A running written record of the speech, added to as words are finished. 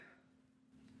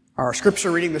Our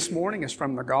scripture reading this morning is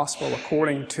from the Gospel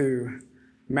according to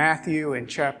Matthew in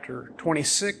chapter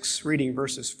 26, reading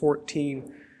verses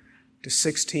 14 to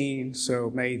 16.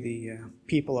 So may the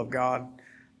people of God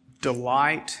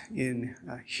delight in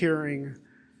hearing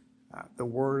the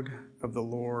word of the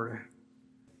Lord.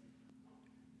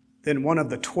 Then one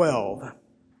of the 12,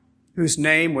 whose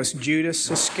name was Judas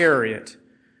Iscariot,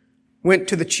 went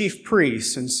to the chief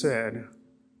priests and said,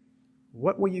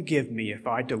 "What will you give me if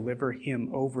I deliver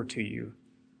him over to you?"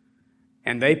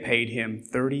 And they paid him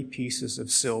 30 pieces of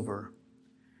silver.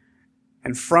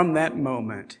 And from that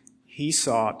moment, he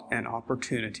sought an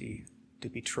opportunity to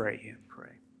betray him.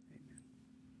 Pray. Amen.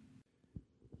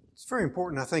 It's very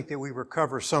important, I think, that we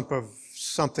recover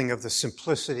something of the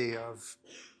simplicity of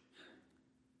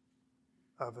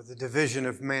the division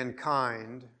of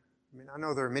mankind. I mean, I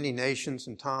know there are many nations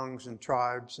and tongues and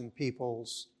tribes and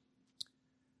peoples,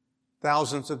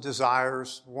 thousands of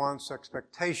desires, wants,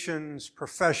 expectations,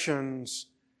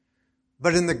 professions.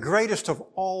 But in the greatest of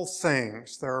all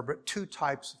things, there are but two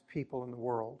types of people in the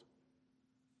world.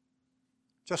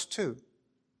 Just two.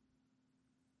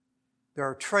 There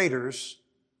are traitors,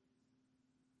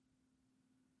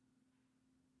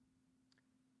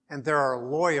 and there are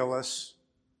loyalists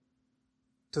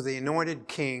to the anointed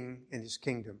king and his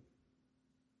kingdom.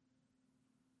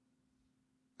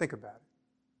 Think about it.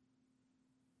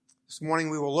 This morning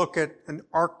we will look at an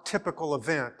archetypical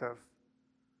event of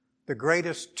the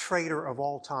greatest traitor of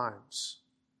all times.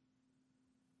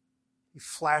 He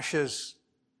flashes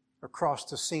across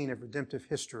the scene of redemptive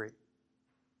history,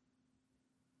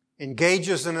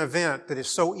 engages an event that is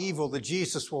so evil that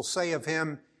Jesus will say of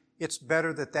him, it's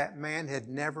better that that man had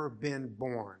never been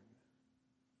born.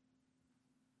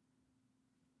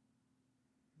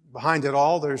 Behind it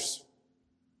all, there's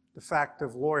the fact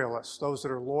of loyalists, those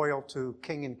that are loyal to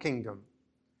king and kingdom.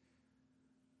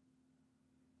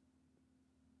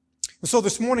 And so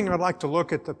this morning I'd like to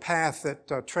look at the path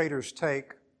that traitors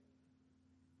take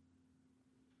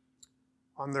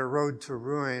on their road to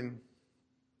ruin,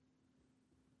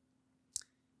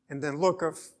 and then look,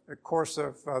 of course,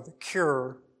 of the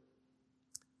cure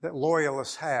that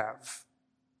loyalists have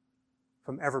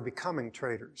from ever becoming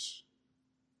traitors,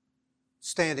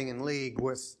 standing in league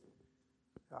with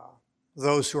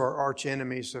those who are arch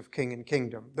enemies of king and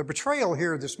kingdom. The betrayal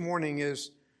here this morning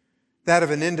is that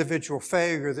of an individual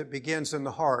failure that begins in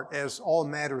the heart, as all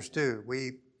matters do.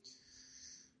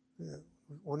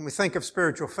 When we think of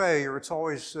spiritual failure, it's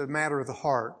always a matter of the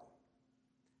heart.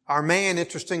 Our man,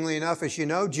 interestingly enough, as you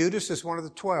know, Judas is one of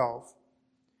the 12.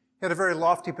 He had a very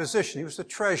lofty position. He was the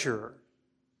treasurer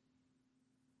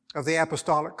of the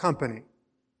apostolic company.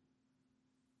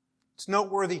 It's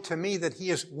noteworthy to me that he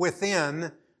is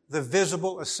within the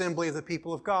visible assembly of the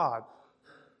people of God.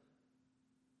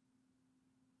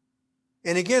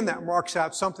 And again, that marks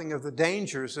out something of the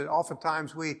dangers that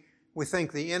oftentimes we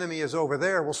think the enemy is over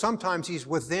there. Well, sometimes he's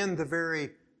within the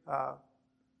very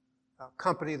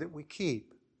company that we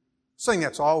keep. I'm saying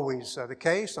that's always the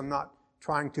case. I'm not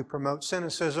trying to promote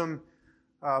cynicism,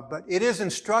 but it is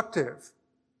instructive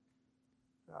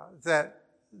that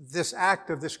this act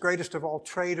of this greatest of all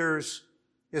traitors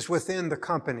is within the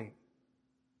company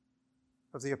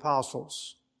of the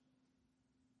apostles.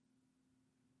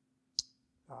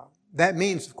 That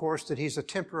means, of course, that he's a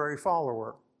temporary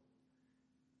follower.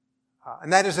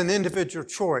 And that is an individual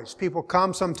choice. People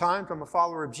come sometimes from a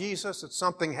follower of Jesus, that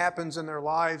something happens in their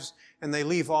lives and they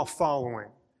leave off following.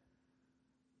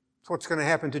 That's what's going to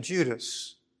happen to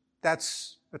Judas.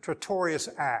 That's a traitorous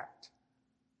act.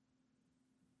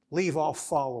 Leave off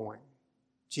following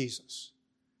Jesus.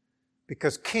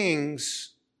 Because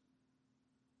kings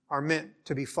are meant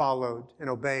to be followed and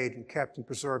obeyed and kept and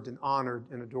preserved and honored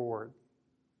and adored.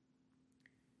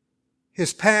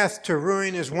 His path to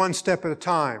ruin is one step at a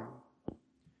time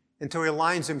until he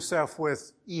aligns himself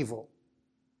with evil.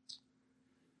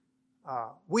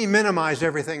 We minimize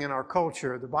everything in our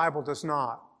culture. The Bible does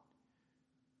not.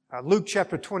 Luke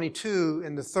chapter 22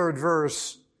 in the 3rd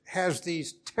verse has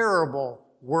these terrible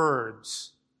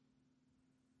words.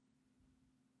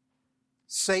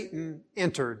 Satan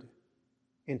entered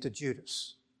into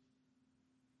Judas.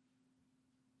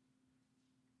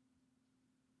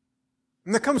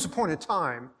 And there comes a point in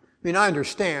time, I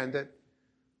understand that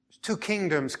there's two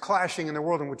kingdoms clashing in the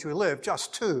world in which we live,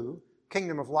 just two,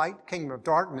 kingdom of light, kingdom of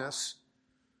darkness,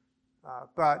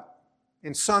 but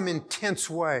in some intense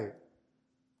way,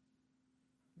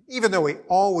 even though we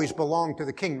always belong to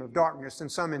the kingdom of darkness, in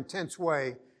some intense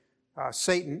way,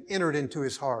 Satan entered into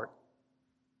his heart.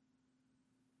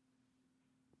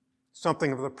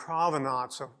 Something of the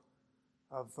provenance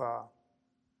of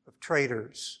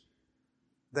traitors.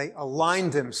 they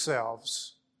aligned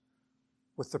themselves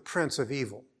with the prince of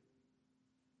evil.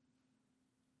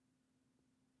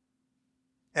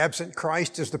 Absent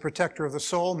Christ as the protector of the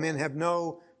soul, men have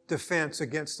no defense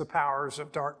against the powers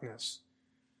of darkness.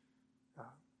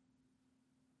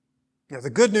 The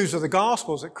good news of the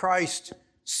gospel is that Christ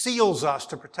seals us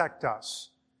to protect us.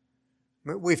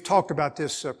 We've talked about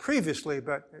this previously,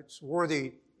 but it's worthy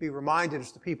to be reminded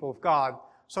as the people of God.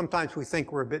 Sometimes we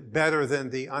think we're a bit better than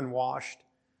the unwashed,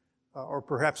 or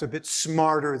perhaps a bit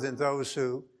smarter than those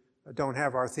who don't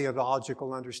have our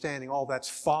theological understanding. All that's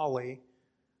folly.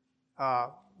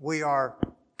 We are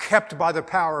kept by the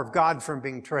power of God from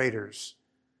being traitors.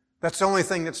 That's the only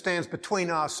thing that stands between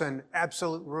us and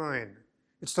absolute ruin.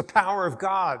 It's the power of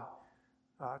God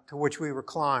to which we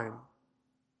recline.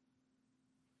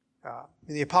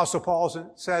 The Apostle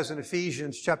Paul says in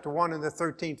Ephesians chapter 1 and the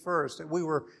 13th verse that we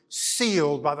were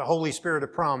sealed by the Holy Spirit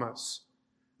of promise.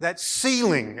 That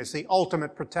sealing is the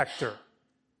ultimate protector.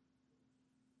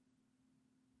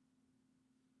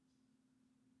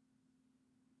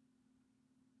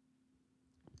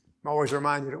 I'm always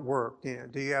reminded at work,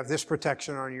 do you have this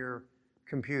protection on your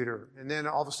computer? And then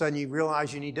all of a sudden you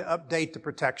realize you need to update the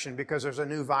protection because there's a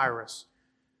new virus.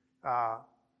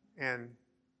 And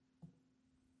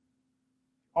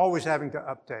always having to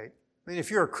update. I mean, if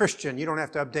you're a Christian, you don't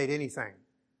have to update anything.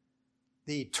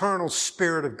 The eternal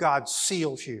Spirit of God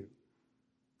seals you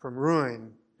from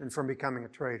ruin and from becoming a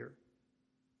traitor.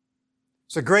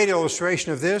 It's a great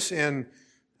illustration of this in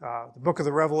the book of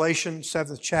the Revelation,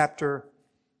 7th chapter.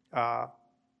 I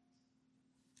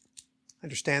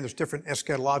understand there's different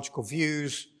eschatological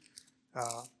views.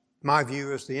 My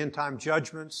view is the end-time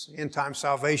judgments, end-time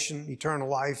salvation, eternal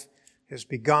life has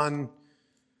begun.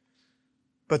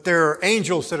 But there are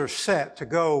angels that are set to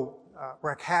go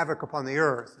wreak havoc upon the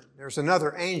earth. There's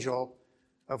another angel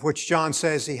of which John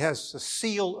says he has the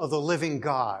seal of the living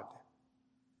God.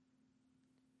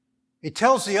 He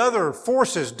tells the other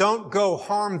forces, don't go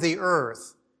harm the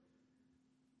earth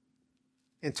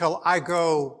until I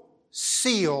go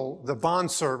seal the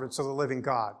bondservants of the living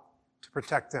God to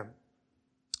protect them.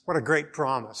 What a great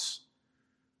promise.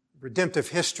 Redemptive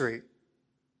history.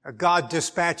 God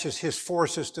dispatches His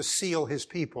forces to seal His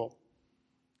people.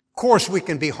 Of course we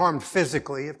can be harmed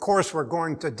physically. Of course we're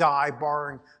going to die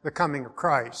barring the coming of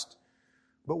Christ.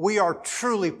 But we are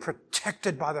truly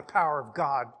protected by the power of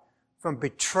God from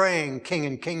betraying king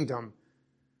and kingdom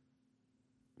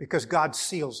because God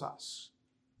seals us.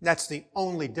 That's the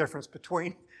only difference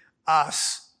between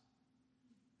us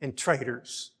and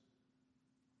traitors.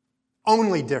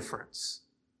 Only difference.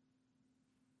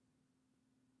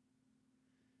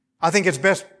 I think it's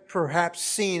best perhaps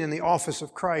seen in the office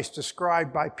of Christ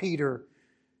described by Peter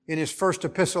in his first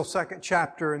epistle, 2nd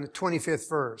chapter, in the 25th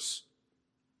verse.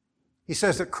 He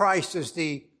says that Christ is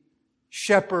the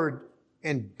shepherd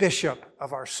and bishop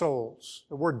of our souls.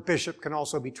 The word bishop can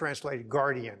also be translated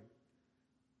guardian.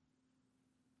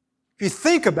 If you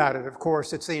think about it, of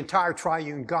course, it's the entire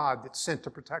triune God that's sent to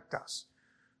protect us.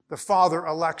 The Father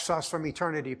elects us from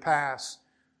eternity past.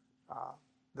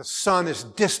 The Son is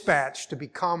dispatched to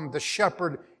become the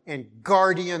shepherd and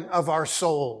guardian of our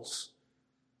souls.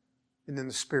 And then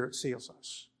the Spirit seals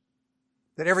us.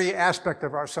 That every aspect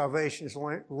of our salvation is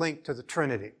linked to the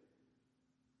Trinity.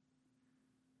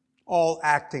 All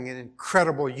acting in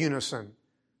incredible unison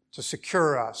to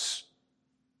secure us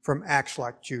from acts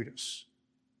like Judas.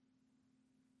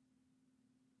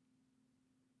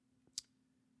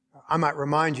 I might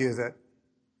remind you that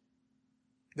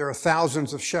there are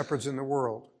thousands of shepherds in the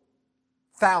world.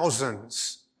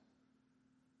 Thousands.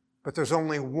 But there's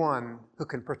only one who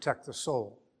can protect the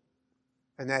soul,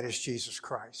 and that is Jesus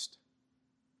Christ.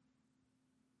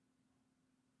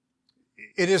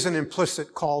 It is an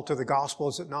implicit call to the gospel,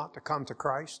 is it not, to come to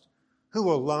Christ?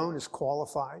 Who alone is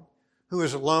qualified? Who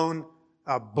is alone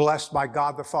blessed by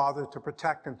God the Father to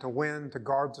protect and to win, to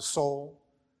guard the soul?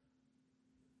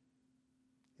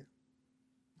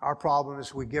 Our problem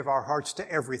is we give our hearts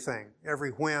to everything,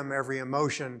 every whim, every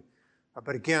emotion.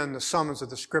 But again, the summons of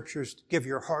the Scriptures, give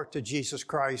your heart to Jesus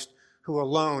Christ, who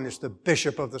alone is the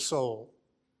bishop of the soul.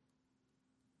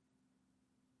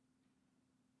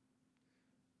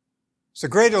 It's a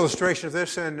great illustration of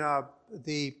this in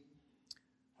the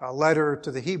letter to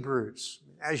the Hebrews.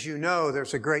 As you know,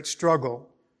 there's a great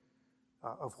struggle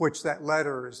of which that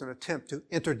letter is an attempt to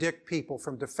interdict people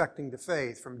from defecting the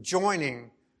faith, from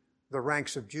joining the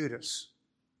ranks of Judas.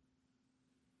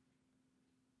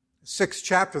 6th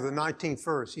chapter, the 19th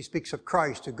verse, he speaks of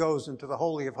Christ who goes into the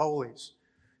Holy of Holies,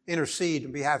 intercede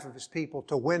on behalf of His people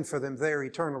to win for them their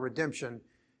eternal redemption.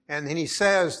 And then he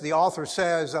says, the author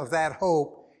says of that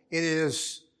hope, it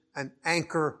is an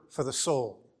anchor for the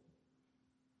soul.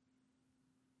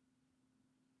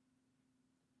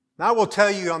 Now, I will tell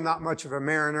you, I'm not much of a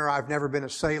mariner. I've never been a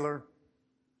sailor.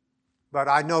 But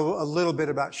I know a little bit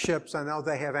about ships. I know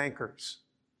they have anchors.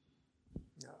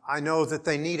 I know that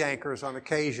they need anchors on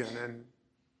occasion, and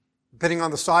depending on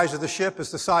the size of the ship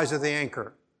is the size of the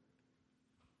anchor.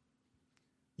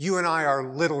 You and I are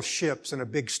little ships in a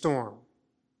big storm.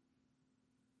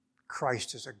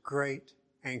 Christ is a great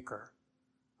anchor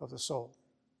of the soul.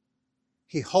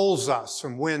 He holds us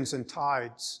from winds and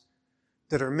tides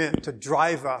that are meant to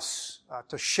drive us,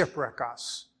 to shipwreck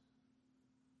us.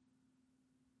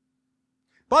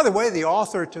 By the way, the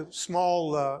author to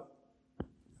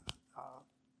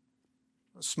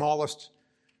smallest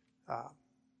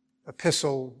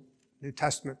epistle, New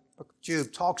Testament book of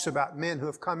Jude, talks about men who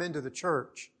have come into the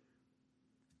church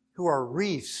who are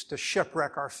reefs to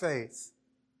shipwreck our faith.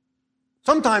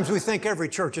 Sometimes we think every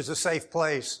church is a safe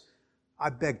place. I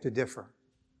beg to differ.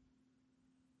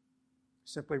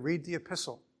 Simply read the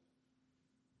epistle.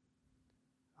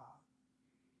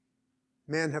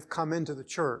 Men have come into the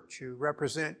church who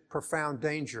represent profound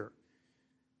danger,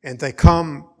 and they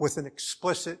come with an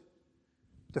explicit,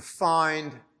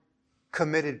 defined,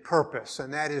 committed purpose,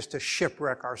 and that is to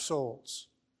shipwreck our souls.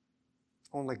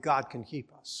 Only God can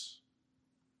keep us,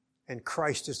 and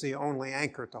Christ is the only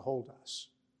anchor to hold us.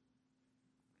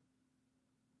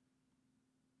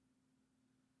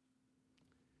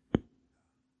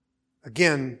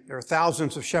 Again, there are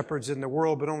thousands of shepherds in the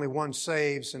world, but only one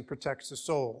saves and protects the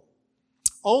soul.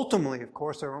 Ultimately, of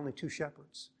course, there are only two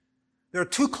shepherds. There are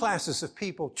two classes of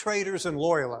people, traitors and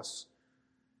loyalists.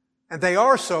 And they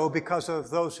are so because of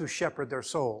those who shepherd their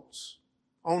souls.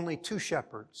 Only two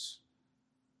shepherds.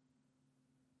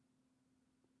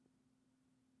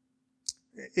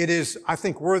 It is, I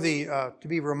think, worthy to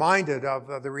be reminded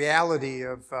of the reality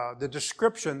of the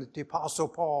description that the Apostle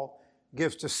Paul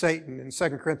gives to Satan in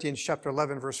 2 Corinthians chapter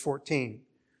 11, verse 14,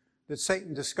 that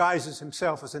Satan disguises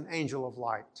himself as an angel of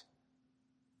light.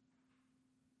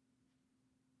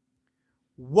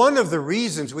 One of the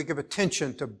reasons we give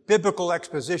attention to biblical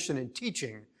exposition and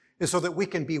teaching is so that we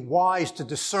can be wise to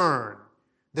discern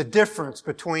the difference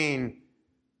between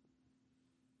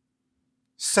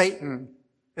Satan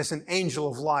as an angel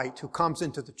of light who comes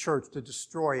into the church to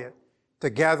destroy it, to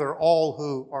gather all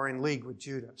who are in league with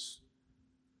Judas.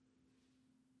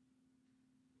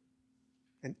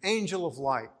 An angel of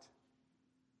light.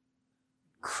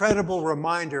 Incredible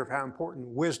reminder of how important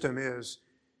wisdom is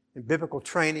in biblical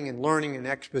training and learning and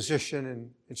exposition and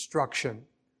instruction.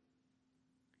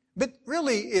 But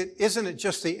really, isn't it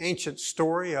just the ancient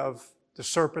story of the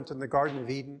serpent in the Garden of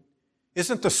Eden?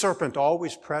 Isn't the serpent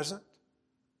always present,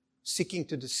 seeking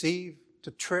to deceive,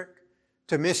 to trick,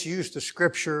 to misuse the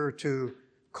Scripture, to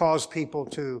cause people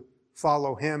to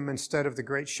follow him instead of the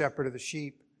great shepherd of the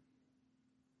sheep?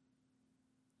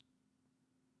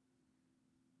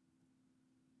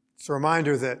 It's a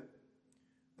reminder that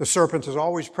the serpent is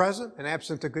always present, and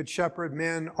absent the good shepherd,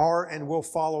 men are and will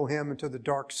follow him into the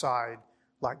dark side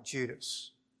like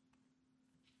Judas.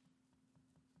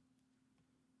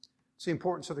 It's the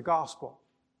importance of the gospel.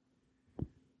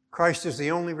 Christ is the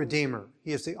only Redeemer.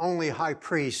 He is the only high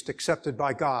priest accepted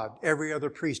by God. Every other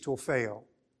priest will fail.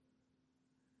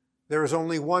 There is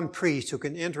only one priest who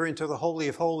can enter into the Holy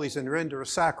of Holies and render a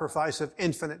sacrifice of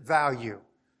infinite value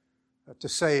to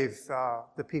save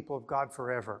the people of God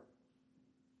forever.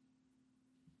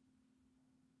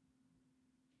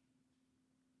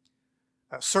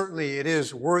 Certainly it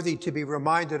is worthy to be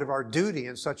reminded of our duty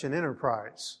in such an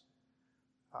enterprise.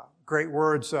 Great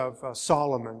words of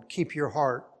Solomon, keep your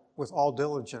heart with all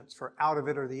diligence, for out of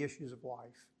it are the issues of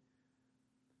life.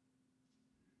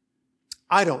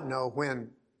 I don't know when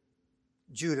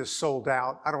Judas sold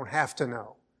out. I don't have to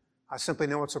know. I simply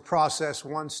know it's a process,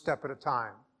 one step at a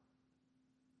time.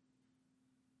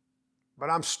 But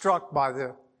I'm struck by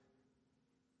the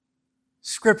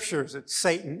scriptures that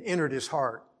Satan entered his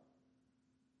heart.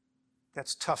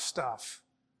 That's tough stuff.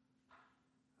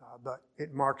 But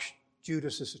it marks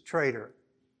Judas as a traitor.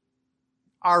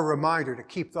 Our reminder to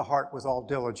keep the heart with all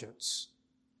diligence.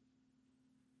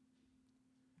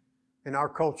 In our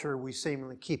culture, we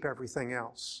seemingly keep everything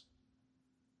else.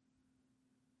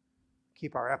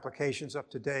 Keep our applications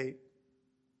up to date.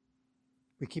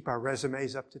 We keep our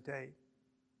resumes up to date.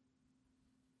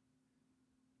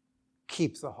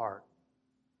 Keep the heart,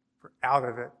 for out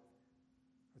of it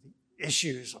are the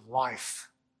issues of life.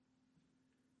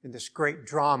 In this great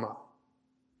drama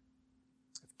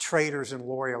of traitors and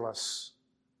loyalists.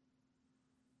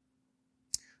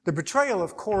 The betrayal,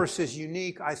 of course, is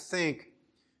unique, I think,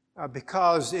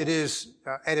 because it is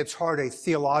at its heart a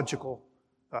theological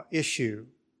issue.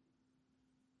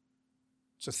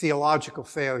 It's a theological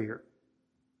failure.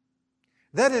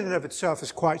 That in and of itself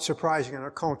is quite surprising in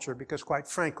our culture because, quite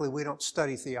frankly, we don't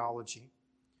study theology.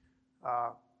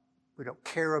 We don't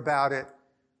care about it.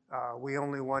 We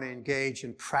only want to engage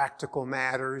in practical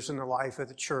matters in the life of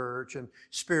the church and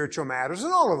spiritual matters,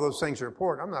 and all of those things are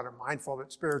important. I'm not mindful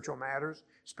that spiritual matters,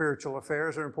 spiritual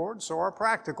affairs are important, so are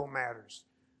practical matters.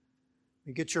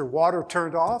 You get your water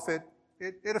turned off, it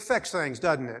affects things,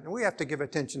 doesn't it? And we have to give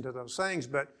attention to those things,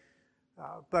 but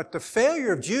the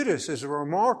failure of Judas is a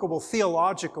remarkable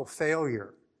theological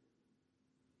failure.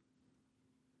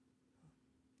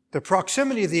 The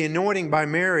proximity of the anointing by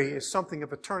Mary is something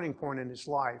of a turning point in his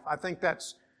life. I think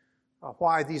that's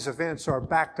why these events are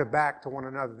back to one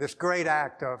another. This great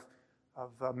act of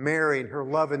Mary and her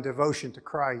love and devotion to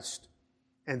Christ,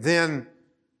 and then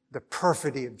the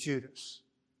perfidy of Judas.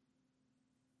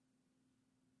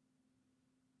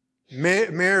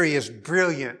 Mary is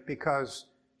brilliant because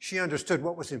she understood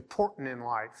what was important in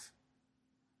life.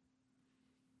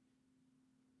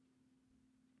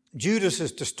 Judas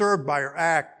is disturbed by her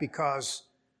act because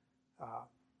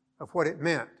of what it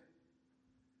meant.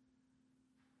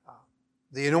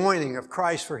 The anointing of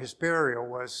Christ for his burial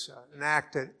was an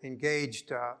act that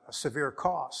engaged a severe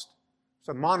cost.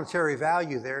 There's a monetary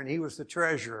value there, and he was the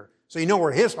treasurer. So you know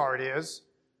where his heart is.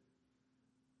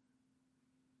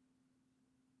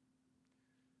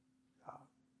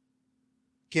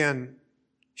 Again,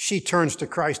 she turns to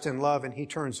Christ in love, and he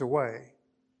turns away.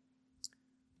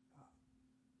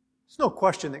 There's no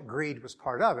question that greed was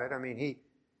part of it. I mean,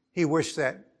 he wished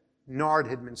that nard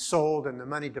had been sold and the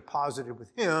money deposited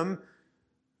with him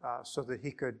so that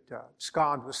he could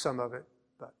abscond with some of it.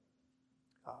 But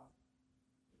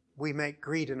we make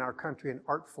greed in our country an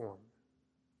art form.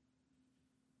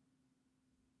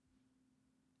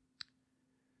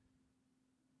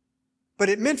 But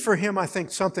it meant for him, I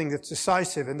think, something that's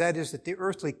decisive, and that is that the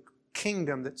earthly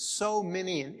kingdom that so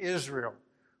many in Israel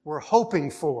were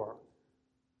hoping for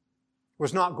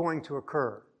was not going to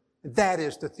occur. That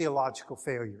is the theological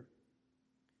failure.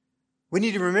 We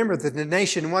need to remember that the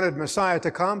nation wanted Messiah to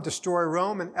come, destroy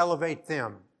Rome, and elevate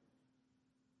them.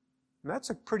 And that's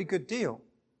a pretty good deal.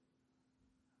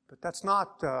 But that's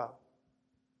not the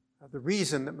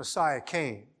reason that Messiah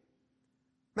came.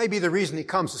 Maybe the reason he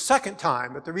comes the second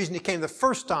time, but the reason he came the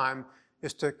first time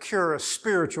is to cure a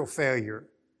spiritual failure.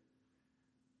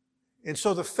 And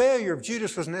so the failure of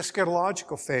Judas was an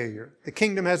eschatological failure. The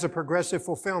kingdom has a progressive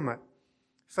fulfillment.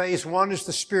 Phase 1 is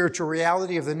the spiritual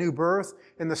reality of the new birth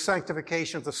and the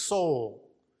sanctification of the soul.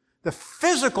 The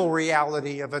physical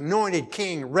reality of anointed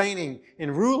king reigning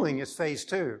and ruling is phase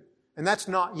 2. And that's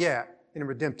not yet in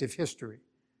redemptive history.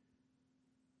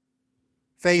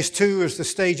 Phase 2 is the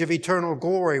stage of eternal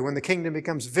glory when the kingdom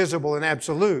becomes visible and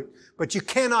absolute. But you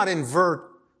cannot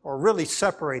invert or really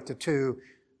separate the two.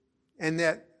 And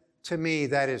that, to me,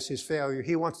 that is his failure.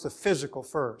 He wants the physical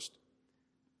first.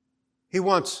 He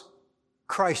wants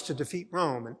Christ to defeat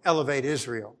Rome and elevate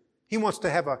Israel. He wants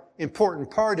to have an important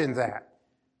part in that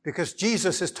because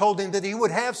Jesus has told him that he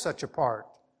would have such a part.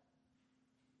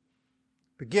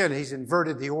 Again, he's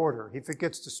inverted the order. He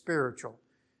forgets the spiritual.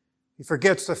 He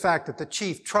forgets the fact that the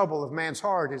chief trouble of man's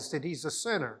heart is that he's a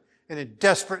sinner and in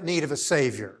desperate need of a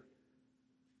Savior.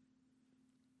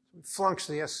 He flunks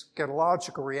the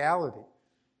eschatological reality,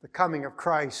 the coming of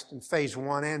Christ in phase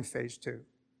 1 and phase 2.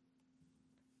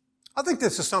 I think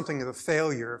this is something of a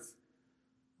failure of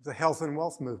the health and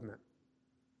wealth movement.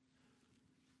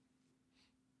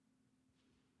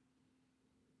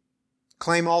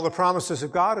 Claim all the promises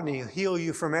of God and He'll heal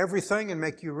you from everything and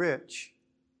make you rich.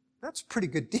 That's a pretty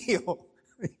good deal,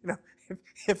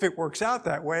 if it works out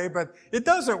that way, but it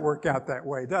doesn't work out that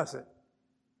way, does it?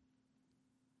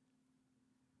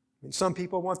 I mean, some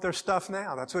people want their stuff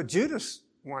now. That's what Judas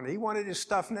wanted. He wanted his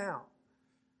stuff now.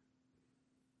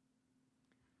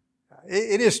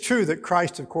 It is true that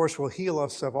Christ, of course, will heal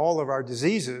us of all of our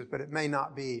diseases, but it may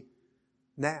not be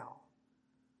now.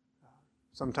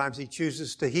 Sometimes He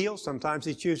chooses to heal, sometimes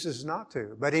He chooses not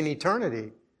to. But in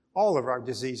eternity, all of our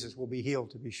diseases will be healed,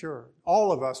 to be sure.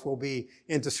 All of us will be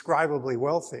indescribably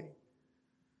wealthy.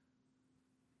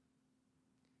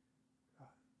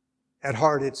 At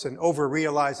heart, it's an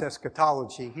over-realized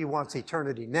eschatology. He wants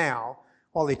eternity now.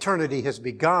 While eternity has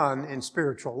begun in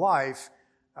spiritual life,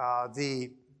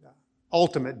 the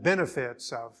ultimate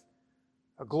benefits of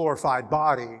a glorified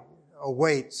body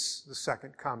awaits the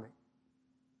second coming.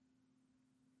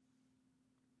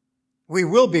 We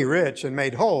will be rich and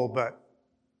made whole, but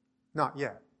not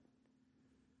yet.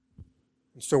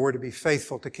 And so we're to be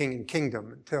faithful to King and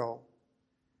kingdom until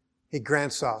He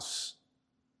grants us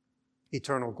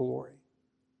eternal glory.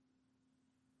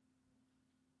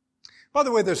 By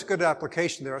the way, there's a good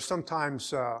application there. I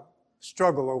sometimes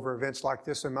struggle over events like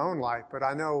this in my own life, but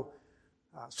I know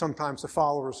sometimes the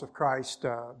followers of Christ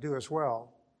do as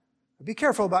well. Be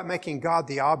careful about making God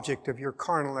the object of your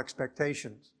carnal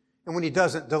expectations. And when He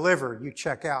doesn't deliver, you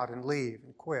check out and leave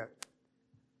and quit.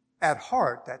 At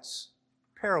heart, that's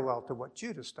parallel to what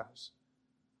Judas does.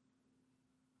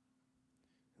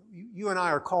 You and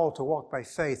I are called to walk by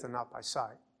faith and not by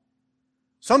sight.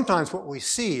 Sometimes what we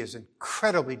see is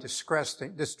incredibly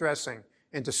distressing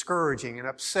and discouraging and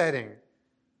upsetting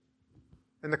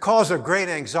and the cause of great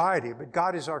anxiety, but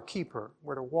God is our keeper.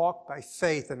 We're to walk by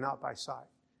faith and not by sight.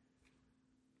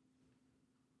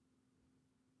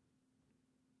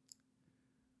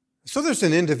 So there's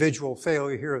an individual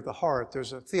failure here of the heart.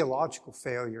 There's a theological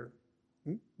failure,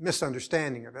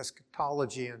 misunderstanding of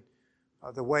eschatology and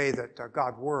the way that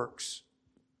God works.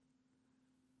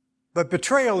 But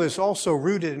betrayal is also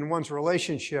rooted in one's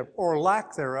relationship, or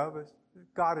lack thereof,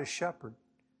 with God as shepherd.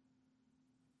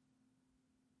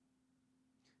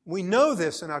 We know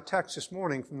this in our text this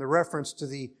morning from the reference to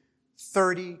the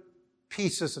 30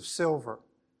 pieces of silver.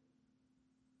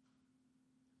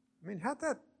 I mean, how'd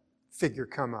that figure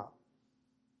come up?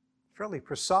 Fairly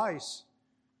precise.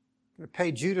 Going to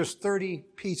pay Judas 30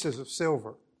 pieces of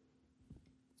silver.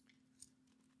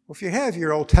 Well, if you have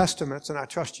your Old Testaments, and I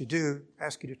trust you do, I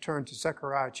ask you to turn to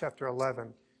Zechariah chapter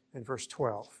 11 and verse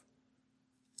 12.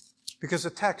 Because the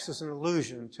text is an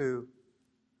allusion to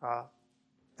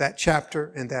that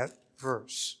chapter and that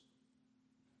verse.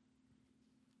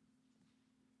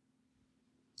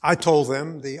 I told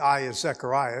them, the I is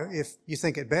Zechariah, if you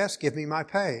think it best, give me my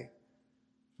pay.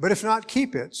 But if not,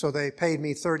 keep it. So they paid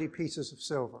me 30 pieces of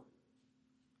silver.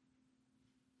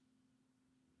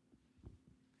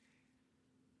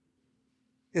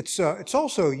 It's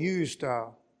also used,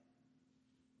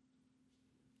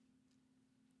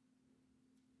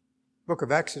 book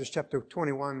of Exodus, chapter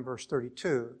 21, verse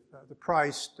 32, the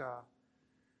price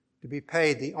to be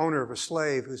paid the owner of a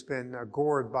slave who's been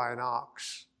gored by an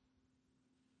ox.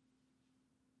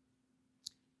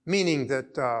 Meaning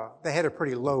that they had a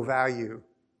pretty low value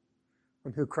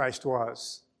on who Christ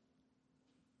was.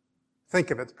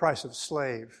 Think of it, the price of a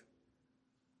slave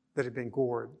that had been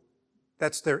gored.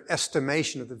 That's their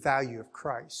estimation of the value of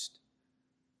Christ.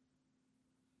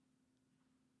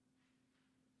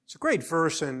 It's a great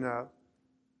verse in the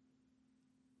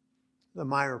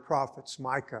minor prophets,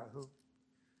 Micah,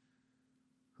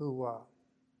 who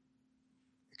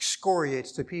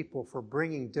excoriates the people for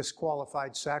bringing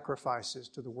disqualified sacrifices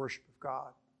to the worship of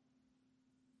God.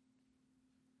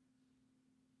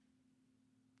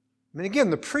 I mean,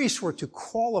 again, the priests were to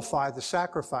qualify the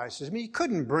sacrifices. I mean, you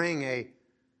couldn't bring a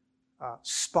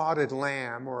spotted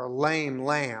lamb or a lame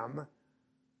lamb.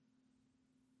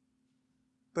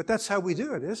 But that's how we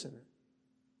do it, isn't it?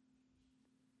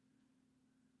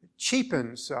 It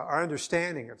cheapens our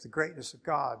understanding of the greatness of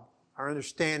God, our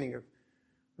understanding of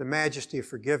the majesty of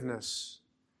forgiveness.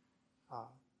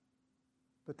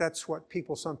 But that's what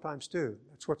people sometimes do.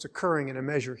 That's what's occurring in a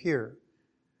measure here.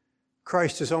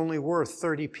 Christ is only worth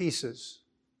 30 pieces.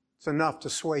 It's enough to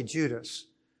sway Judas.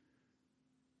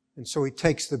 And so he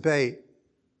takes the bait.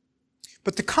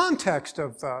 But the context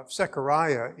of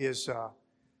Zechariah is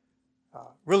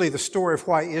really the story of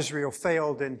why Israel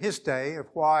failed in his day, of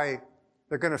why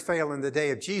they're going to fail in the day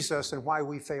of Jesus, and why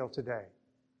we fail today.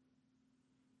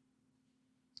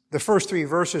 The first 3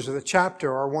 verses of the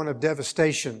chapter are one of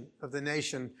devastation of the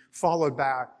nation, followed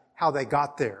by how they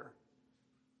got there.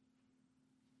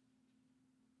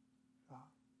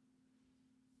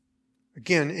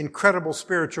 Again, incredible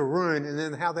spiritual ruin, and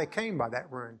then how they came by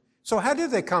that ruin. So how did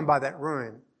they come by that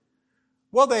ruin?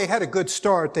 Well, they had a good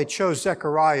start. They chose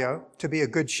Zechariah to be a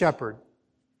good shepherd.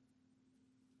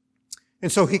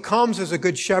 And so he comes as a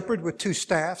good shepherd with 2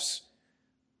 staffs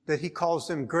that he calls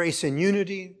them grace and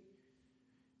unity.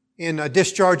 In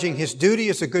discharging his duty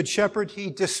as a good shepherd,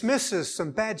 he dismisses some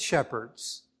bad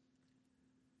shepherds.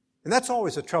 And that's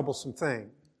always a troublesome thing,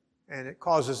 and it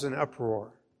causes an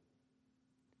uproar.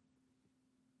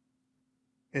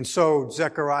 And so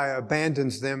Zechariah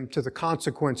abandons them to the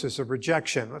consequences of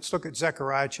rejection. Let's look at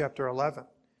Zechariah chapter 11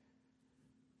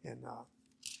 in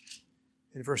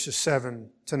verses 7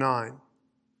 to 9.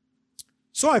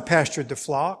 So I pastured the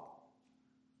flock,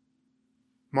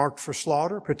 marked for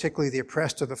slaughter, particularly the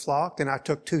oppressed of the flock. Then I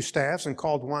took 2 staffs and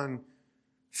called one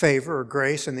favor or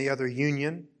grace and the other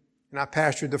union, and I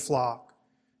pastured the flock.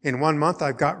 In 1 month,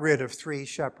 I got rid of 3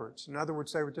 shepherds. In other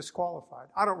words, they were disqualified.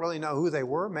 I don't really know who they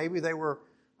were. Maybe they were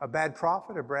a bad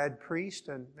prophet, a bad priest,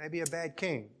 and maybe a bad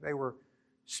king. They were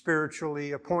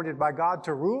spiritually appointed by God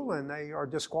to rule, and they are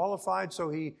disqualified, so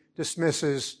he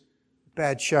dismisses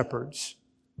bad shepherds.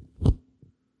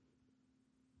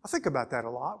 I think about that a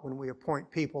lot when we appoint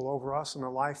people over us in the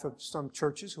life of some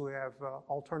churches who have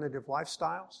alternative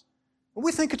lifestyles. And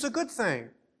we think it's a good thing.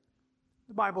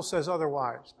 The Bible says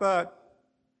otherwise, but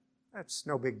that's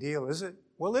no big deal, is it?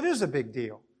 Well, it is a big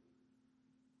deal.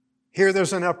 Here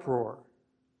there's an uproar.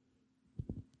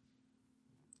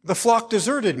 The flock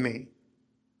deserted me.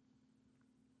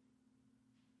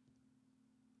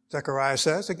 Zechariah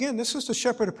says, again, this is the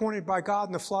shepherd appointed by God,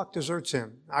 and the flock deserts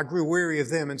him. I grew weary of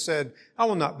them and said, I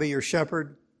will not be your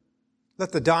shepherd.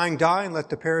 Let the dying die and let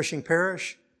the perishing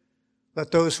perish.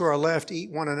 Let those who are left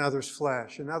eat one another's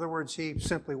flesh. In other words, he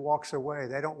simply walks away.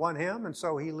 They don't want him, and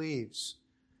so he leaves.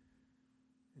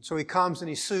 And so he comes and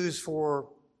he sues for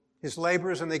his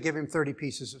labors, and they give him 30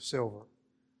 pieces of silver.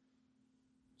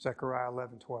 Zechariah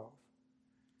 11:12.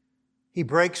 He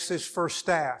breaks his first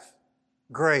staff,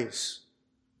 grace.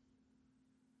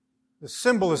 The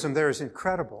symbolism there is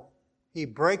incredible. He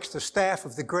breaks the staff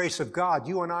of the grace of God.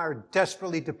 You and I are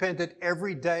desperately dependent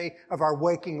every day of our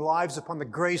waking lives upon the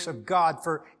grace of God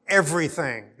for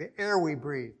everything. The air we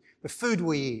breathe, the food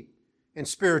we eat, and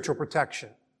spiritual protection.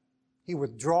 He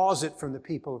withdraws it from the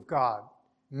people of God,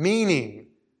 meaning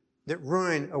that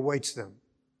ruin awaits them,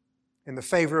 and the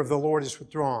favor of the Lord is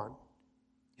withdrawn.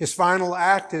 His final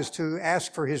act is to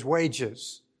ask for his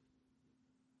wages.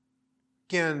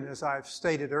 Again, as I've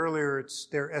stated earlier, it's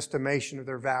their estimation of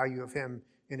their value of him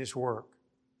and his work.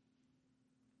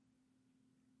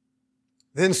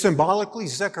 Then symbolically,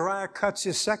 Zechariah cuts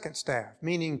his second staff,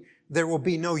 meaning there will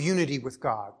be no unity with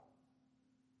God.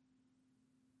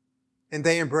 And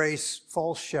they embrace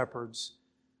false shepherds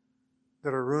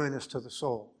that are ruinous to the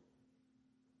soul.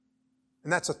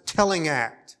 And that's a telling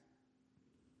act.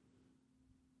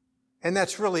 And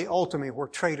that's really ultimately where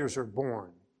traitors are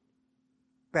born.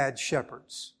 Bad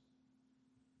shepherds.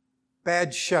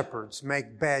 Bad shepherds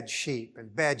make bad sheep,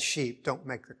 and bad sheep don't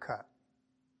make the cut.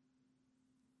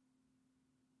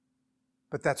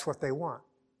 But that's what they want.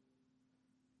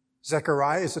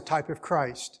 Zechariah is a type of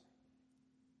Christ.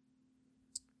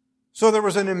 So there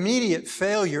was an immediate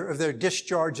failure of their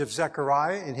discharge of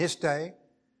Zechariah in his day.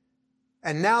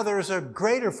 And now there's a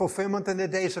greater fulfillment in the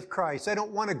days of Christ. They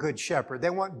don't want a good shepherd. They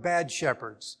want bad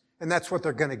shepherds. And that's what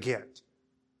they're going to get.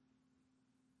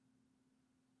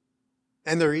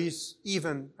 And there is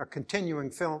even a continuing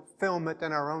fulfillment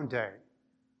in our own day.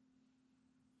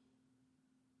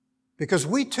 Because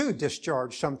we too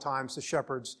discharge sometimes the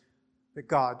shepherds that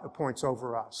God appoints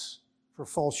over us for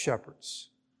false shepherds.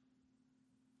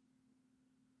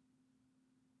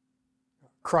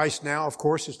 Christ now, of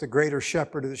course, is the greater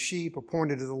shepherd of the sheep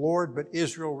appointed of the Lord, but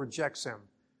Israel rejects him.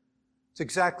 It's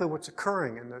exactly what's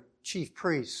occurring in the chief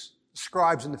priests, the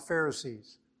scribes, and the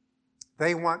Pharisees.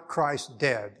 They want Christ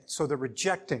dead, so they're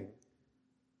rejecting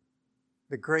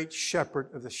the great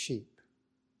shepherd of the sheep.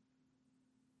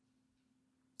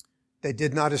 They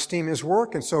did not esteem his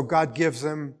work, and so God gives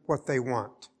them what they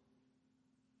want.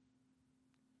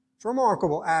 It's a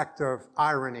remarkable act of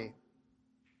irony.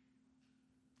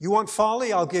 You want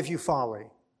folly? I'll give you folly.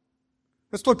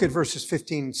 Let's look at verses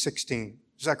 15 and 16,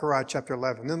 Zechariah chapter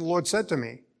 11. Then the Lord said to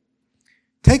me,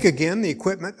 take again the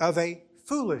equipment of a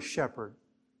foolish shepherd.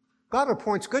 God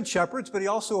appoints good shepherds, but he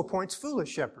also appoints foolish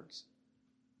shepherds.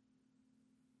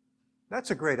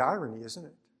 That's a great irony, isn't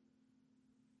it?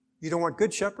 You don't want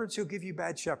good shepherds, he'll give you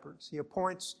bad shepherds. He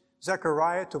appoints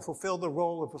Zechariah to fulfill the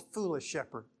role of a foolish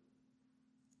shepherd.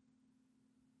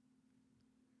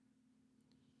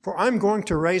 For I'm going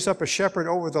to raise up a shepherd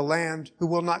over the land who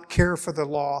will not care for the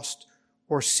lost,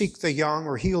 or seek the young,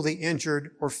 or heal the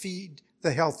injured, or feed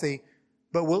the healthy,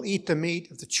 but will eat the meat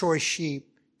of the choice sheep,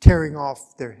 tearing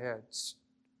off their heads.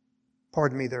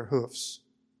 Their hoofs.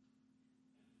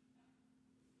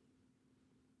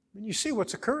 And you see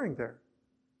what's occurring there.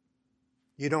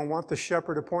 You don't want the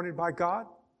shepherd appointed by God?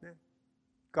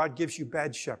 God gives you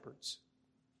bad shepherds.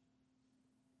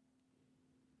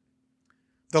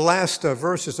 The last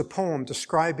verse is a poem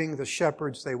describing the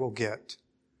shepherds they will get.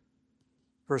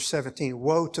 Verse 17,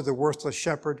 woe to the worthless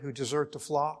shepherd who desert the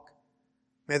flock.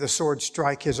 May the sword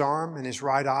strike his arm and his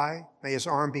right eye. May his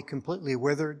arm be completely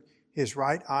withered, his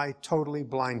right eye totally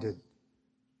blinded.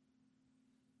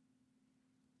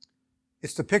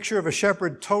 It's the picture of a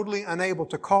shepherd totally unable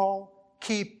to call,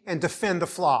 keep, and defend the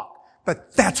flock.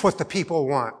 But that's what the people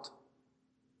want.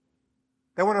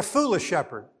 They want a foolish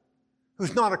shepherd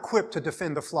who's not equipped to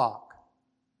defend the flock.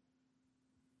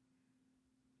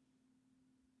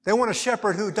 They want a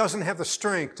shepherd who doesn't have the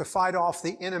strength to fight off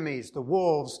the enemies, the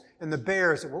wolves and the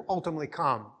bears that will ultimately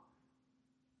come.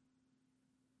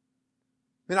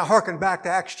 Then I hearken back to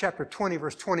Acts chapter 20,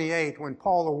 verse 28, when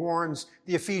Paul warns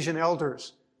the Ephesian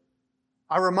elders.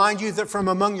 I remind you that from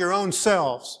among your own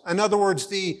selves, in other words,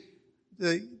 the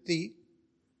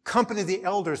company of the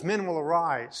elders, men will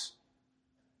arise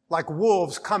like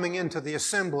wolves coming into the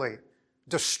assembly,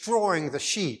 destroying the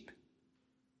sheep.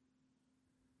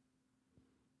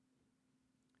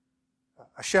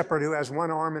 A shepherd who has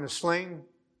one arm in a sling,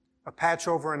 a patch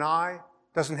over an eye,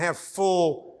 doesn't have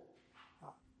full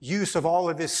use of all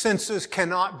of his senses,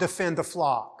 cannot defend the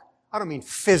flock. I don't mean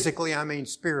physically, I mean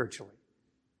spiritually.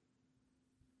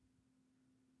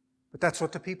 But that's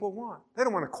what the people want. They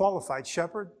don't want a qualified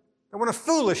shepherd. They want a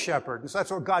foolish shepherd, and so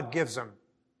that's what God gives them.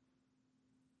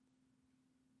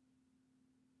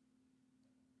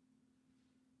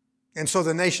 And so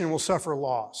the nation will suffer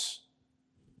loss.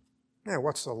 Now,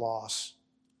 what's the loss?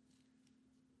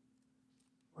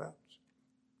 Well, it's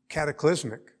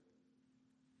cataclysmic.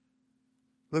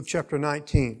 Luke chapter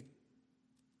 19,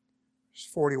 verse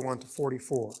 41 to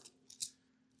 44.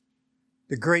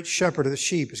 The great shepherd of the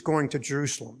sheep is going to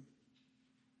Jerusalem.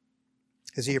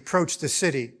 As he approached the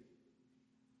city,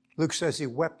 Luke says he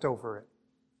wept over it.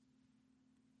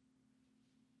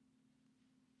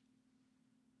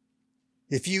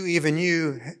 If you, even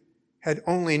you, had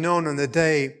only known on the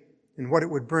day and what it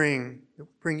would bring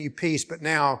you peace, but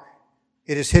now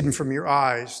it is hidden from your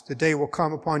eyes. The day will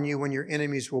come upon you when your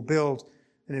enemies will build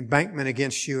an embankment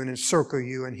against you and encircle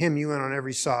you and hem you in on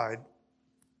every side.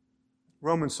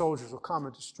 Roman soldiers will come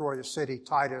and destroy the city.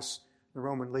 Titus, the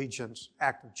Roman legions,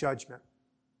 act of judgment.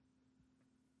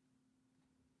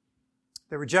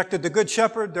 They rejected the good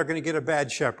shepherd, they're going to get a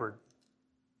bad shepherd.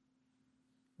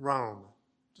 Rome,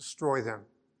 destroy them.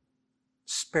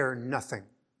 Spare nothing.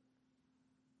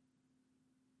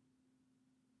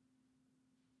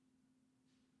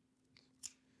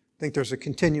 I think there's a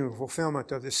continuing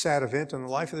fulfillment of this sad event in the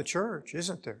life of the church,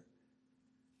 isn't there?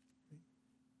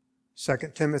 2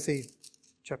 Timothy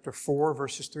chapter 4,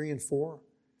 verses 3 and 4.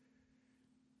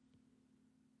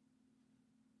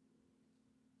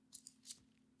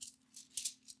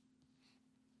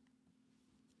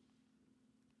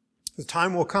 The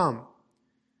time will come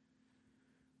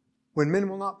when men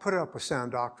will not put up with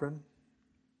sound doctrine.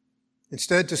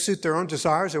 Instead, to suit their own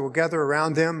desires, they will gather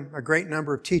around them a great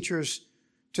number of teachers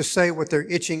to say what their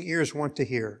itching ears want to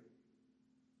hear.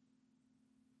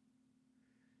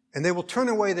 And they will turn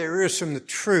away their ears from the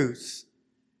truth,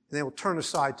 and they will turn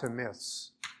aside to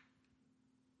myths.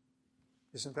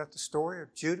 Isn't that the story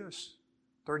of Judas?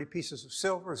 30 pieces of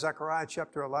silver, Zechariah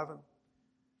chapter 11.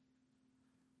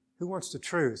 Who wants the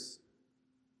truth?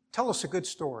 Tell us a good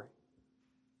story.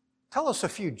 Tell us a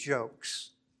few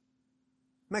jokes.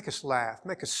 Make us laugh.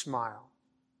 Make us smile.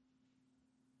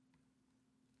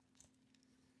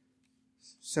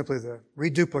 Simply the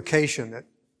reduplication that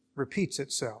repeats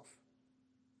itself.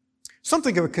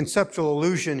 Something of a conceptual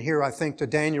allusion here, I think, to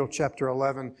Daniel chapter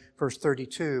 11, verse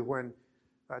 32, when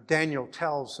Daniel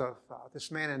tells of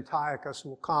this man Antiochus who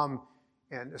will come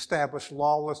and establish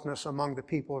lawlessness among the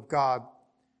people of God.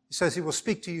 He says he will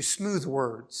speak to you smooth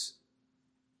words.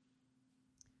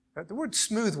 The word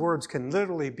smooth words can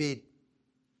literally be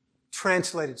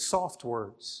translated soft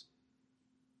words.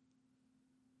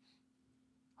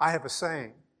 I have a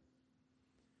saying,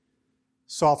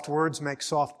 soft words make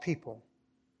soft people,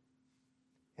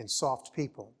 and soft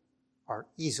people are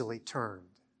easily turned.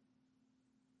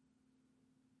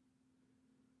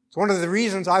 It's one of the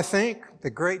reasons I think the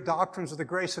great doctrines of the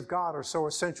grace of God are so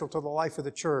essential to the life of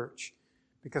the church,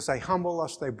 because they humble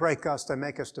us, they break us, they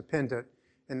make us dependent,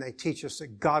 and they teach us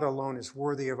that God alone is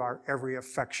worthy of our every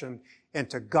affection, and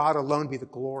to God alone be the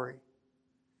glory.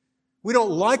 We don't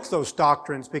like those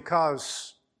doctrines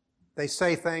because they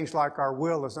say things like our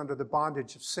will is under the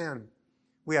bondage of sin.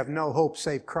 We have no hope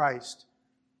save Christ.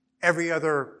 Every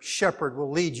other shepherd will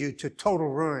lead you to total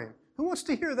ruin. Who wants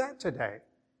to hear that today?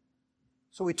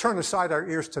 So we turn aside our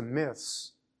ears to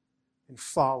myths and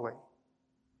folly.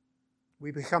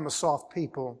 We become a soft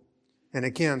people, and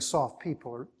again, soft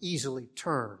people are easily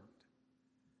turned.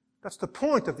 That's the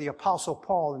point of the Apostle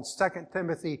Paul in 2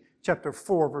 Timothy chapter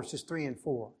 4, verses 3 and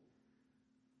 4.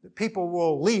 That people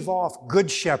will leave off good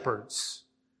shepherds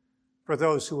for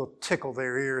those who will tickle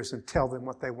their ears and tell them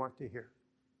what they want to hear.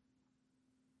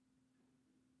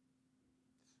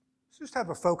 Let's just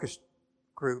have a focus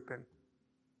group. And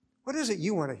what is it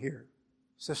you want to hear,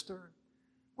 sister?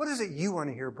 What is it you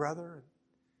want to hear, brother?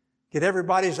 Get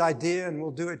everybody's idea, and we'll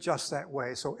do it just that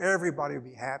way, so everybody will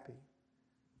be happy.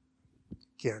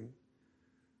 Again,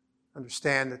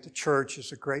 understand that the church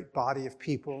is a great body of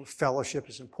people. Fellowship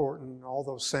is important. All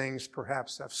those things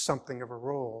perhaps have something of a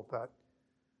role, but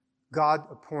God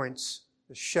appoints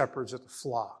the shepherds of the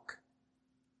flock.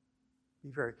 Be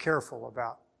very careful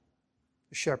about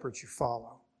the shepherds you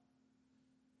follow.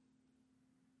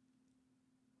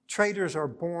 Traitors are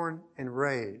born and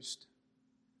raised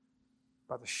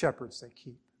by the shepherds they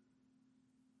keep.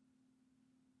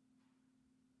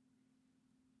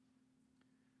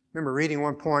 Remember reading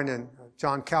one point in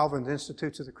John Calvin's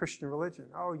Institutes of the Christian Religion.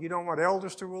 Oh, you don't want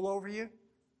elders to rule over you?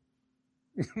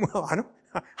 Well,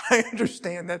 I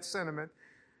understand that sentiment.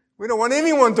 We don't want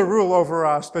anyone to rule over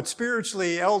us, but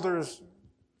spiritually, elders,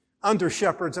 under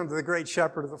shepherds, under the great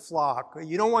shepherd of the flock.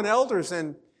 You don't want elders,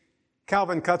 and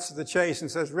Calvin cuts to the chase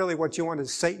and says, really what you want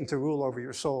is Satan to rule over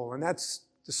your soul. And that's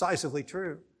decisively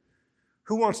true.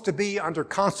 Who wants to be under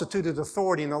constituted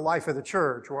authority in the life of the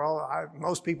church? Well,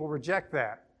 most people reject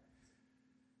that.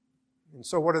 And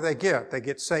so what do they get? They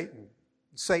get Satan.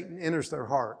 Satan enters their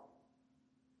heart.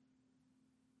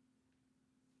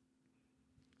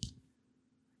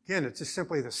 Again, it's just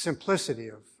simply the simplicity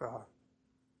of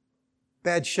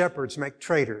bad shepherds make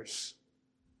traitors.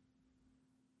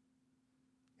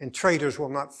 And traitors will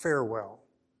not fare well.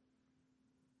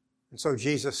 And so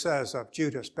Jesus says of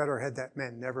Judas, better had that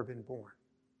man never been born.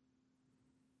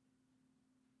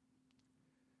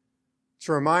 It's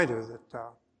a reminder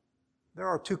that there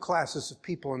are two classes of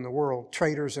people in the world,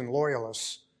 traitors and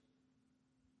loyalists.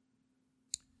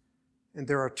 And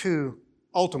there are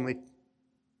ultimately,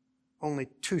 only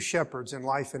two shepherds in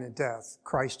life and in death,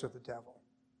 Christ or the devil.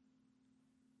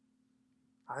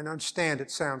 I understand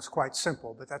it sounds quite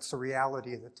simple, but that's the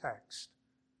reality of the text.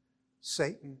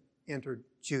 Satan entered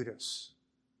Judas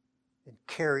and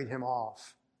carried him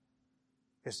off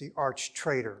as the arch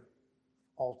traitor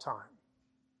all time.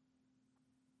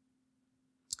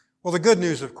 Well, the good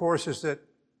news, of course, is that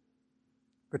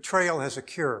betrayal has a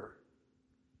cure.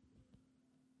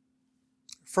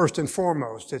 First and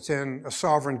foremost, it's in a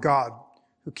sovereign God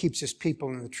who keeps his people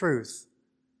in the truth.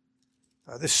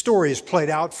 This story is played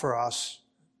out for us,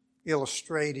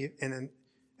 illustrated in an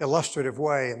illustrative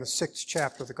way in the 6th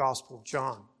chapter of the Gospel of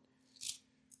John.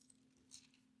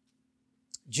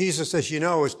 Jesus, as you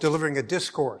know, is delivering a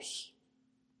discourse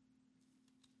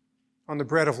on the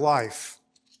bread of life.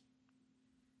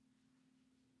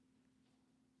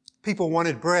 People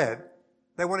wanted bread.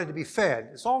 They wanted to be fed.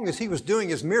 As long as he was doing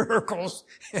his miracles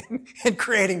and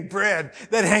creating bread,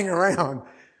 they'd hang around.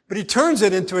 But he turns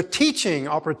it into a teaching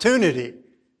opportunity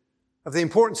of the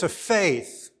importance of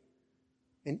faith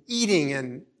and eating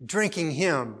and drinking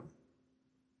him.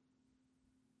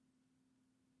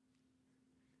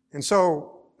 And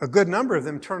so a good number of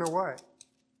them turn away.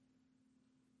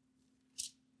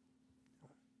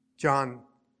 John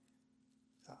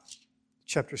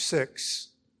chapter 6.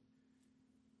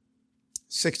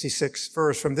 66th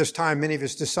verse, from this time many of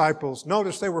his disciples,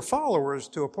 notice they were followers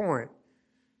to a point,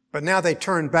 but now they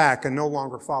turned back and no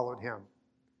longer followed him.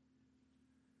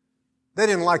 They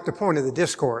didn't like the point of the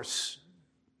discourse,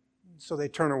 so they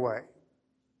turn away.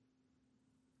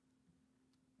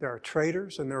 There are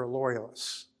traitors and there are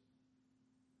loyalists.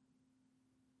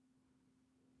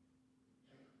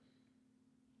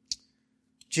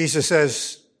 Jesus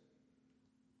says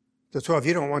to the 12,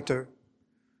 you don't want to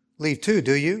leave too,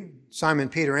 do you? Simon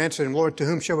Peter answered him, Lord, to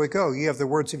whom shall we go? You have the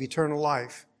words of eternal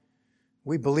life.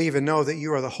 We believe and know that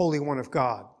you are the Holy One of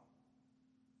God.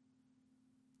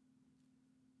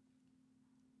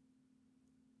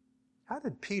 How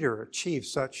did Peter achieve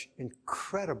such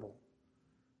incredible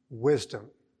wisdom?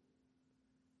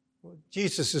 Well,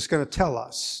 Jesus is going to tell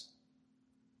us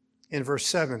in verse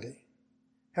 70.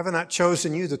 Have I not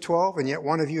chosen you, the 12, and yet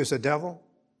one of you is a devil?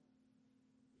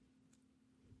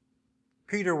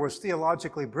 Peter was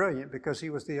theologically brilliant because he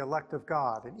was the elect of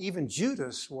God. And even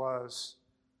Judas was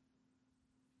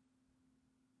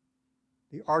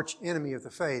the arch enemy of the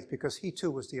faith because he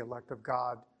too was the elect of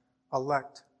God,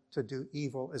 elect to do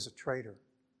evil as a traitor.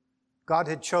 God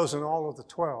had chosen all of the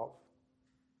 12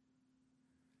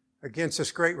 against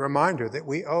this great reminder that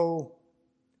we owe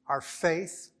our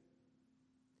faith,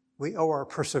 we owe our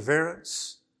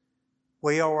perseverance,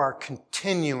 we owe our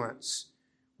continuance.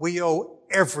 We owe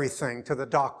everything to the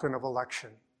doctrine of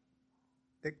election.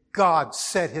 That God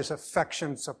set his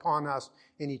affections upon us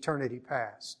in eternity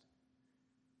past.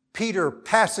 Peter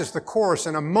passes the course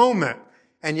in a moment,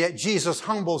 and yet Jesus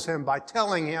humbles him by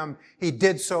telling him he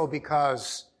did so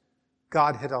because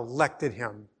God had elected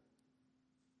him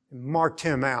and marked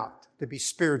him out to be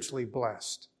spiritually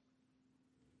blessed.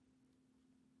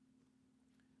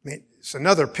 I mean, it's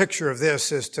another picture of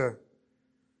this as to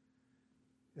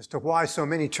why so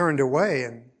many turned away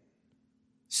in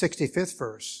 65th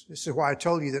verse. This is why I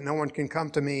told you that no one can come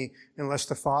to me unless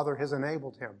the Father has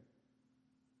enabled him.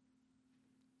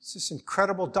 It's this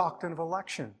incredible doctrine of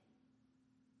election,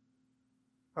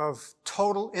 of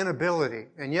total inability.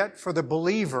 And yet for the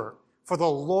believer, for the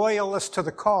loyalist to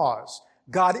the cause,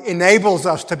 God enables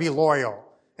us to be loyal.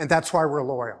 And that's why we're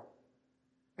loyal.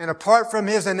 And apart from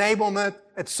His enablement,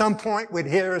 at some point we'd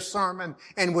hear a sermon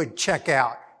and we'd check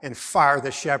out and fire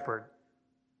the shepherd.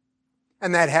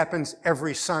 And that happens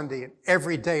every Sunday and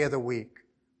every day of the week.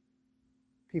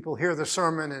 People hear the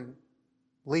sermon and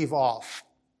leave off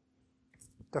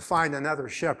to find another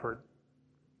shepherd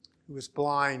who is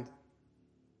blind,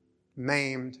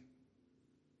 maimed,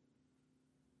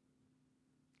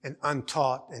 and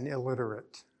untaught and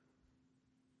illiterate.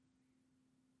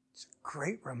 It's a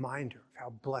great reminder of how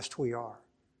blessed we are,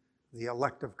 the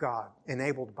elect of God,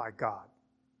 enabled by God.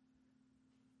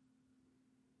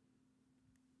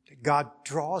 That God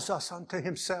draws us unto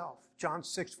Himself. John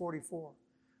 6:44.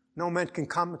 No man can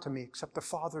come to me except the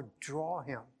Father draw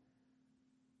him.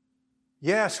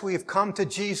 Yes, we have come to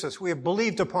Jesus. We have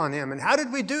believed upon Him. And how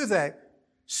did we do that?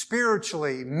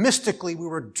 Spiritually, mystically, we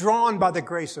were drawn by the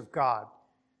grace of God.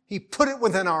 He put it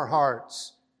within our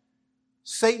hearts.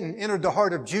 Satan entered the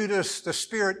heart of Judas. The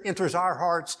Spirit enters our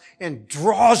hearts and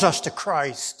draws us to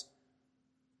Christ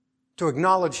to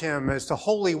acknowledge Him as the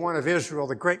Holy One of Israel,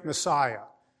 the great Messiah,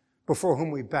 before whom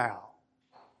we bow.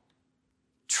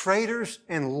 Traitors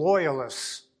and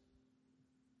loyalists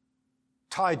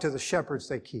tied to the shepherds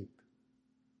they keep.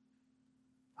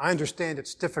 I understand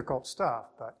it's difficult stuff,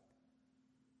 but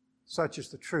such is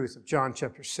the truth of John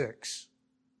chapter 6.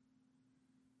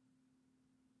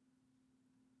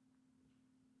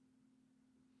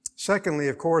 Secondly,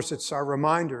 of course, it's our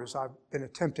reminders I've been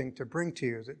attempting to bring to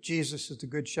you that Jesus is the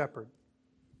Good Shepherd.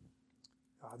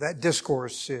 That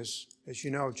discourse is, as you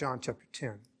know, John chapter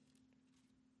 10.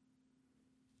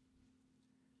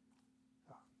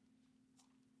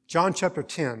 John chapter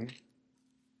 10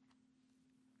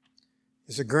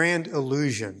 is a grand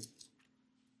allusion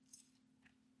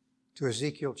to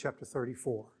Ezekiel chapter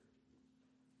 34.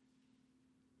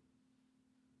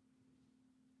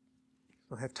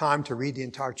 I don't have time to read the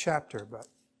entire chapter, but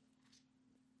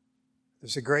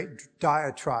there's a great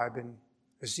diatribe in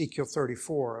Ezekiel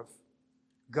 34 of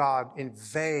God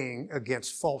inveighing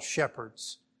against false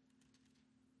shepherds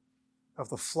of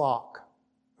the flock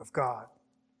of God.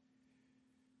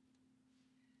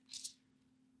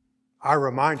 Our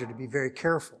reminder to be very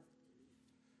careful,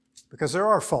 because there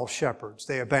are false shepherds.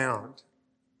 They abound,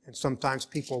 and sometimes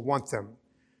people want them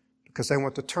because they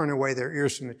want to turn away their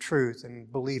ears from the truth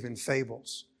and believe in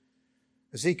fables.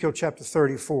 Ezekiel chapter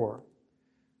 34,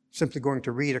 simply going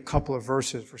to read a couple of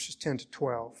verses 10 to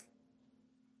 12.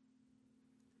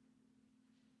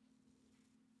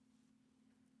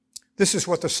 This is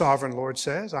what the sovereign Lord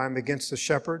says: I am against the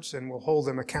shepherds and will hold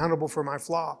them accountable for my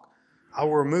flock. I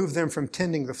will remove them from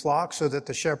tending the flock so that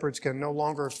the shepherds can no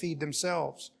longer feed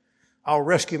themselves. I will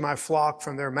rescue my flock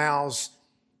from their mouths.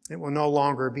 It will no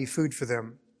longer be food for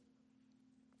them.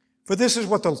 For this is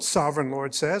what the sovereign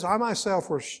Lord says: I myself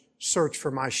will search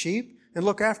for my sheep and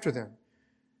look after them.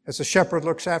 As a shepherd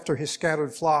looks after his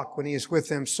scattered flock when he is with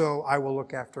them, so I will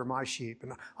look after my sheep,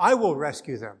 and I will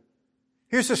rescue them.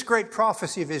 Here's this great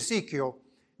prophecy of Ezekiel.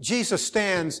 Jesus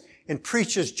stands and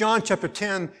preaches John chapter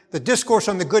 10, the discourse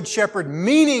on the Good Shepherd,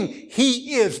 meaning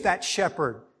He is that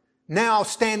shepherd, now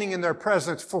standing in their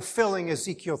presence, fulfilling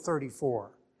Ezekiel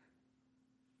 34.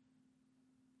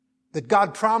 That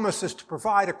God promises to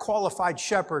provide a qualified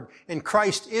shepherd, and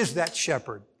Christ is that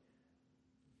shepherd.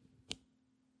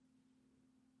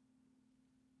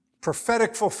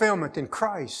 Prophetic fulfillment in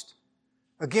Christ.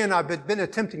 Again, I've been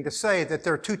attempting to say that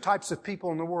there are two types of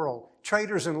people in the world,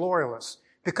 traitors and loyalists,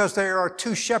 because there are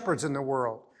two shepherds in the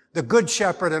world, the Good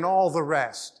Shepherd and all the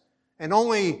rest. And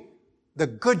only the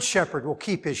Good Shepherd will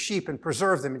keep His sheep and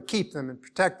preserve them and keep them and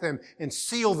protect them and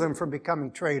seal them from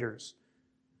becoming traitors.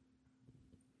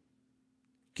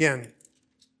 Again,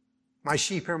 my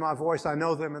sheep hear my voice, I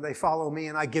know them, and they follow me,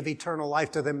 and I give eternal life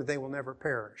to them, and they will never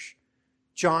perish.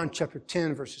 John chapter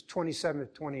 10, verses 27 to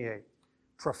 28.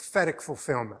 Prophetic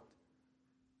fulfillment.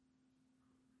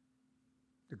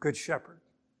 The Good Shepherd.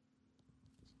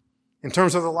 In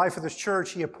terms of the life of this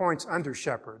church, He appoints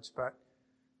under-shepherds, but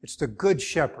it's the Good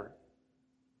Shepherd.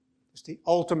 It's the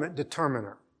ultimate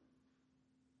determiner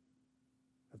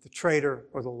of the traitor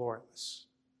or the loyalist.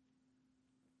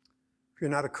 If you're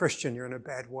not a Christian, you're in a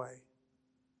bad way.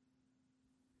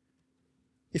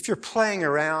 If you're playing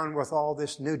around with all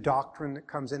this new doctrine that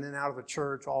comes in and out of the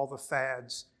church, all the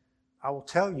fads, I will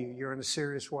tell you, you're in a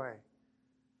serious way.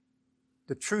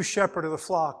 The true shepherd of the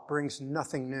flock brings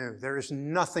nothing new. There is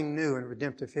nothing new in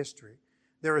redemptive history.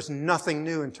 There is nothing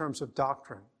new in terms of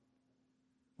doctrine.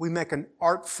 We make an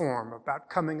art form about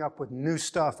coming up with new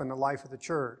stuff in the life of the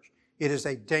church. It is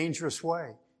a dangerous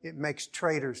way. It makes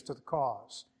traitors to the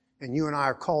cause. And you and I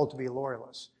are called to be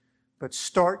loyalists. But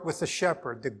start with the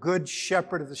shepherd, the good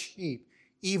shepherd of the sheep,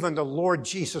 even the Lord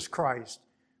Jesus Christ.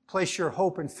 Place your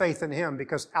hope and faith in Him,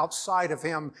 because outside of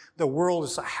Him, the world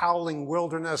is a howling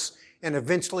wilderness, and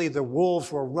eventually the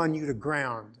wolves will run you to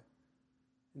ground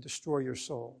and destroy your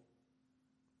soul.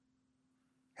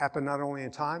 Happen not only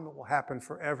in time, it will happen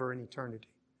forever in eternity.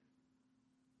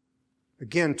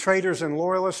 Again, traitors and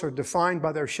loyalists are defined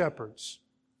by their shepherds.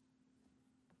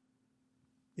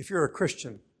 If you're a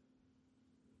Christian,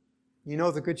 you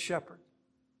know the Good Shepherd.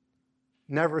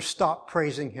 Never stop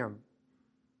praising Him,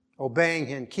 obeying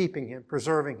Him, keeping Him,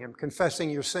 preserving Him, confessing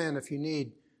your sin if you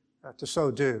need to so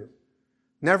do.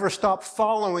 Never stop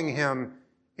following Him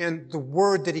in the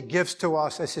Word that He gives to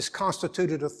us as His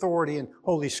constituted authority in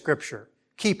Holy Scripture.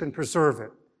 Keep and preserve it,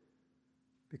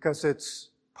 because it's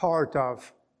part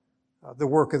of the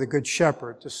work of the Good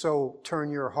Shepherd to so turn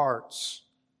your hearts.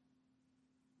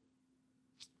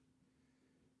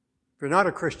 If you're not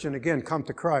a Christian, again, come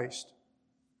to Christ,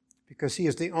 because He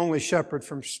is the only shepherd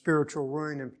from spiritual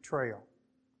ruin and betrayal.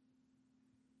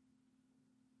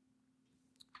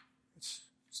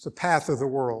 It's the path of the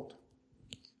world.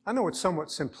 I know it's somewhat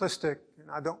simplistic,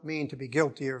 and I don't mean to be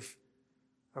guilty of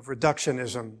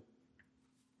reductionism,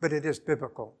 but it is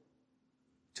biblical.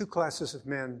 Two classes of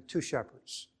men, two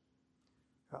shepherds.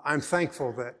 I'm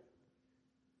thankful that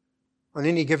on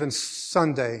any given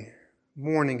Sunday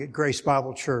morning at Grace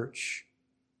Bible Church,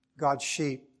 God's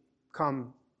sheep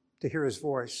come to hear His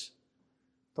voice,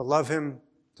 to love Him,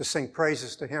 to sing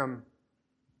praises to Him,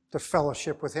 to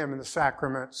fellowship with Him in the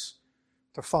sacraments,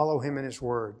 to follow Him in His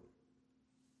Word.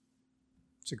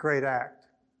 It's a great act.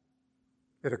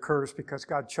 It occurs because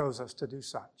God chose us to do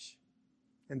such.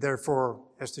 And therefore,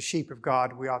 as the sheep of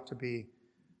God, we ought to be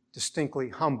distinctly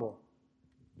humble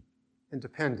and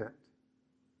dependent.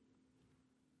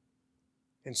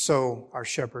 And so our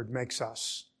shepherd makes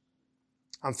us.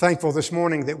 I'm thankful this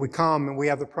morning that we come and we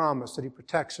have the promise that He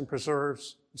protects and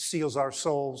preserves and seals our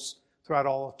souls throughout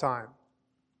all of time.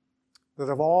 That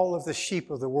of all of the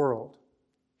sheep of the world,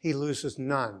 He loses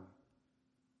none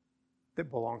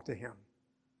that belong to Him.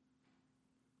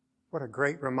 What a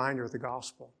great reminder of the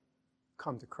gospel.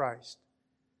 Come to Christ.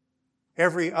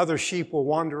 Every other sheep will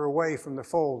wander away from the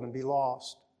fold and be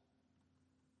lost.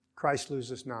 Christ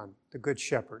loses none, the Good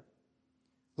Shepherd.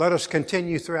 Let us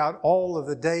continue throughout all of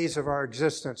the days of our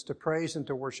existence to praise and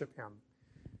to worship Him,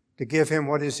 to give Him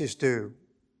what is His due,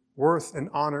 worth and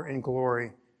honor and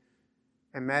glory.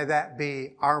 And may that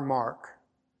be our mark,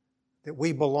 that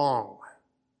we belong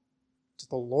to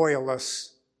the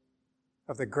loyalists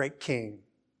of the great King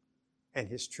and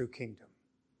His true kingdom.